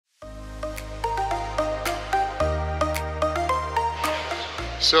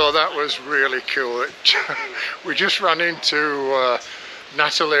So that was really cool. We just ran into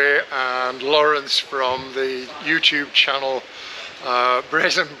Natalie and Lawrence from the YouTube channel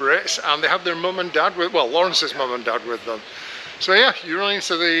Brazen Brits, and they had their mum and dad with, well, Lawrence's mum and dad with them. So yeah, you run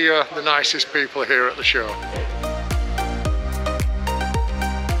into the nicest people here at the show.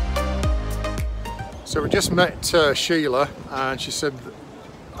 So we just met Sheila, and she said,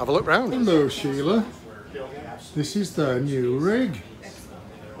 have a look round. Hello Sheila, this is their new rig.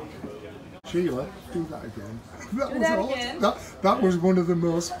 Sheila, do that again. That was one of the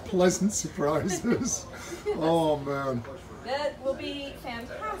most pleasant surprises. Oh man. That will be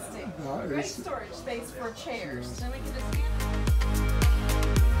fantastic. Great storage space for chairs. Yes. Then we can just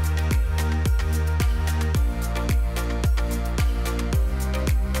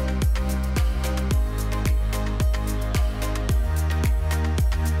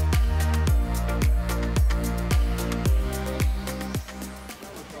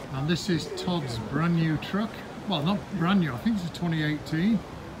And this is Todd's brand new truck. Well, not brand new, I think it's a 2018.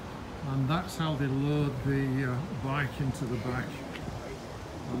 And that's how they load the bike into the back.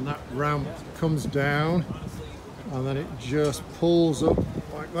 And that ramp comes down and then it just pulls up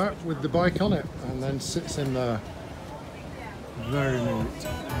like that with the bike on it and then sits in there. Very neat.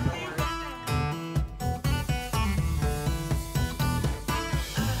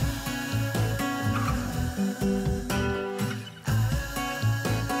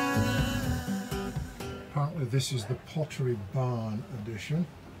 Apparently this is the Pottery Barn edition,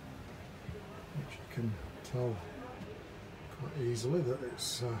 which you can tell quite easily that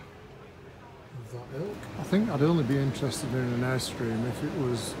it's of that ilk. I think I'd only be interested in an Airstream if it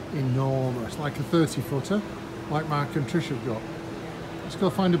was enormous, like a 30-footer, like Mark and Trish have got. Let's go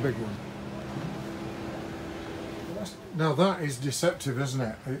find a big one. Now that is deceptive, isn't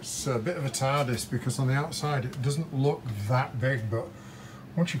it? It's a bit of a TARDIS because on the outside it doesn't look that big, but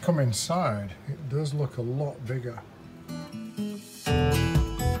once you come inside it does look a lot bigger.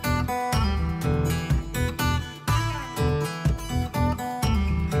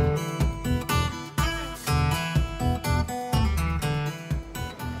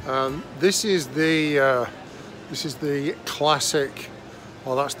 This is the classic,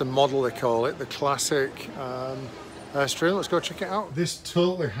 well, that's the model they call it, the classic Airstream. Let's go check it out. This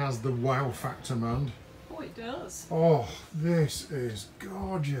totally has the wow factor, man. Oh, it does. Oh, this is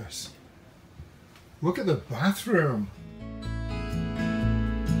gorgeous. Look at the bathroom.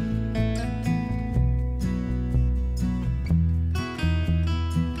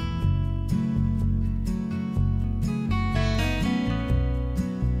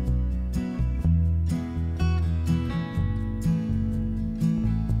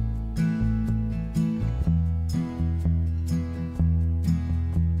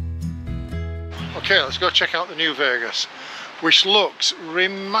 Okay, let's go check out the new Vegas, which looks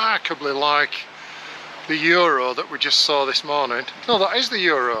remarkably like the Euro that we just saw this morning. No, that is the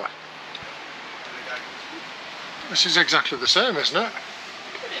Euro. This is exactly the same, isn't it?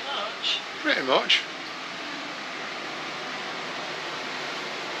 Pretty much. Pretty much.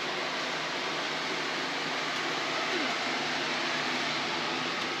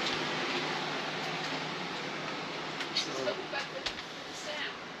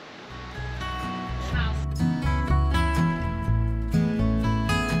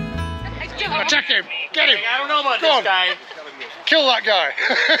 Attack him! Get him! I don't know about Go this on. guy. Kill that guy!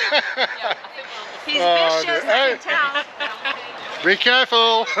 He's Oh, vicious, dear. I can tell. Be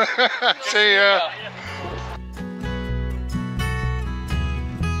careful! See ya!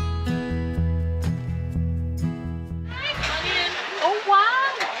 Oh,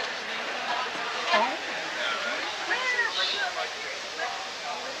 wow!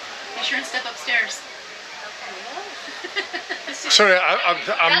 Be sure and step upstairs. Sorry,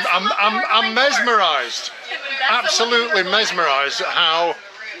 I'm mesmerised. Absolutely mesmerised at how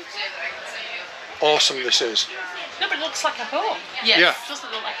awesome this is. No, but it looks like a home. Yes. Yeah.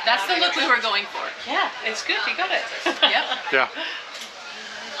 Doesn't look like That's the look we were going for. Yeah, it's good. You got it. Yep. Yeah.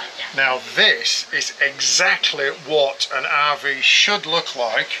 Now this is exactly what an RV should look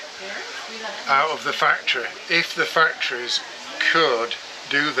like out of the factory. If the factories could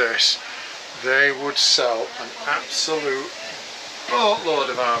do this, they would sell an absolute boatload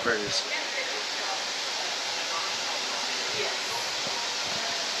of RVs.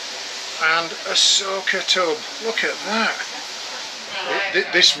 And a soaker tub. Look at that.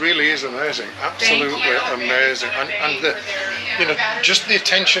 This really is amazing. Absolutely amazing. And the, you know, just the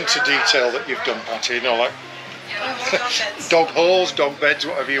attention to detail that you've done, Patty. You know, like dog holes, dog beds,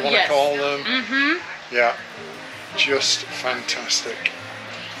 whatever you want to call them. Mm-hmm. Yeah, just fantastic.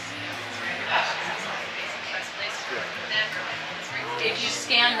 If you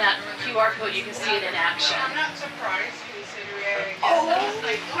scan QR code, you can see it in action. I'm not surprised considering. Oh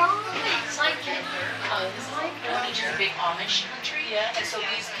my God! It's like Indonesia is a big Amish country, yeah. And so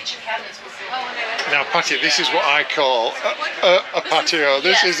these kitchen cabinets were built. Now, Patty, this is what I call a patio.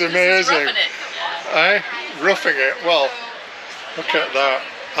 This is amazing. This is roughing it. Eh? Roughing it. Well, look at that.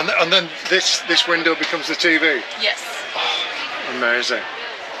 And then this window becomes the TV. Yes. Oh, amazing.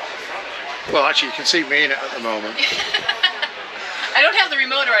 Well, actually, you can see me in it at the moment. I don't have the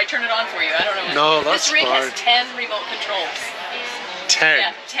remote, or I turn it on for you. I don't know. No, that's This rig fine. has 10 remote controls. 10.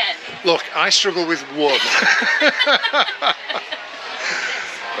 Yeah, 10. Look, I struggle with 1.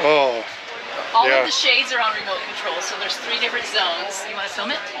 Oh. All Yeah. of the shades are on remote control, so there's 3 different zones. You want to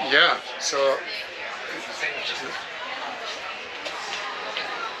film it? Yeah. So.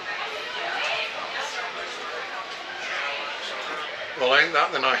 Well, ain't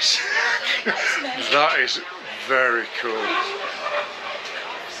that the nice? That is very cool.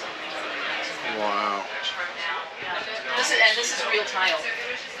 Wow. This is real tile.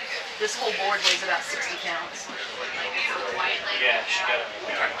 This whole board weighs about 60 pounds.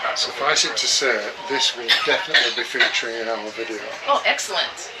 Suffice it to say, this will definitely be featuring in our video. Oh,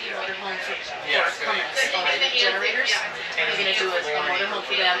 excellent. Motorhome for Cummins generators. We're going to do a motorhome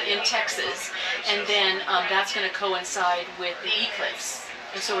for them in Texas. And then that's going to coincide with the eclipse.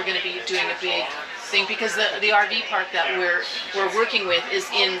 And so we're going to be doing a big thing because the RV park that we're working with is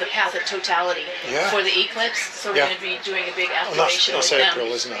in the path of totality for the eclipse. So we're going to be doing a big activation that's with them. April,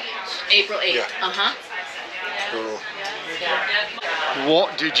 isn't it? April 8th. Yeah. Cool. Yeah.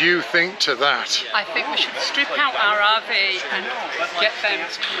 What did you think to that? I think we should strip out our RV and get them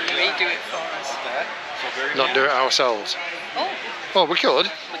to come and redo it for us. Not do it ourselves? Oh, Well, we could.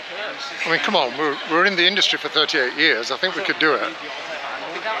 we could. I mean, come on, we're in the industry for 38 years. I think we could do it.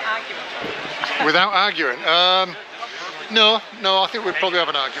 Without argument. Without arguing? No, I think we'd probably have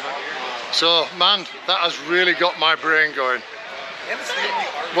an argument. So, man, that has really got my brain going.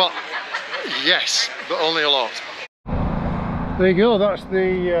 Well, yes, but only a lot. There you go, that's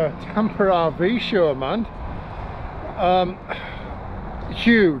the Tampa RV Show, man.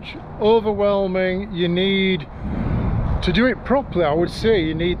 Huge, overwhelming. You need, to do it properly, I would say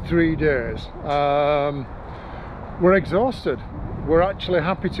you need 3 days. We're exhausted. We're actually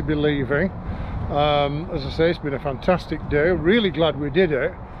happy to be leaving. As I say, it's been a fantastic day. Really glad we did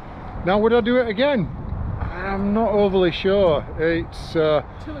it. Now, would I do it again? I'm not overly sure. It's Too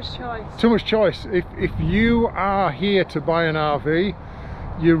much choice. too much choice. If you are here to buy an RV,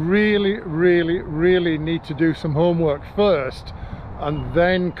 you really need to do some homework first and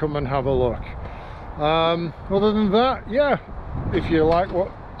then come and have a look. Other than that, yeah, if you like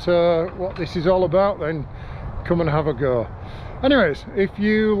what this is all about, then come and have a go. Anyways, if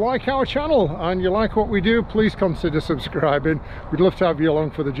you like our channel and you like what we do, please consider subscribing. We'd love to have you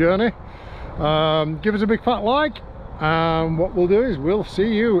along for the journey. Give us a big fat like, and what we'll do is we'll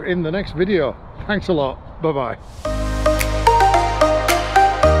see you in the next video. Thanks a lot. Bye bye.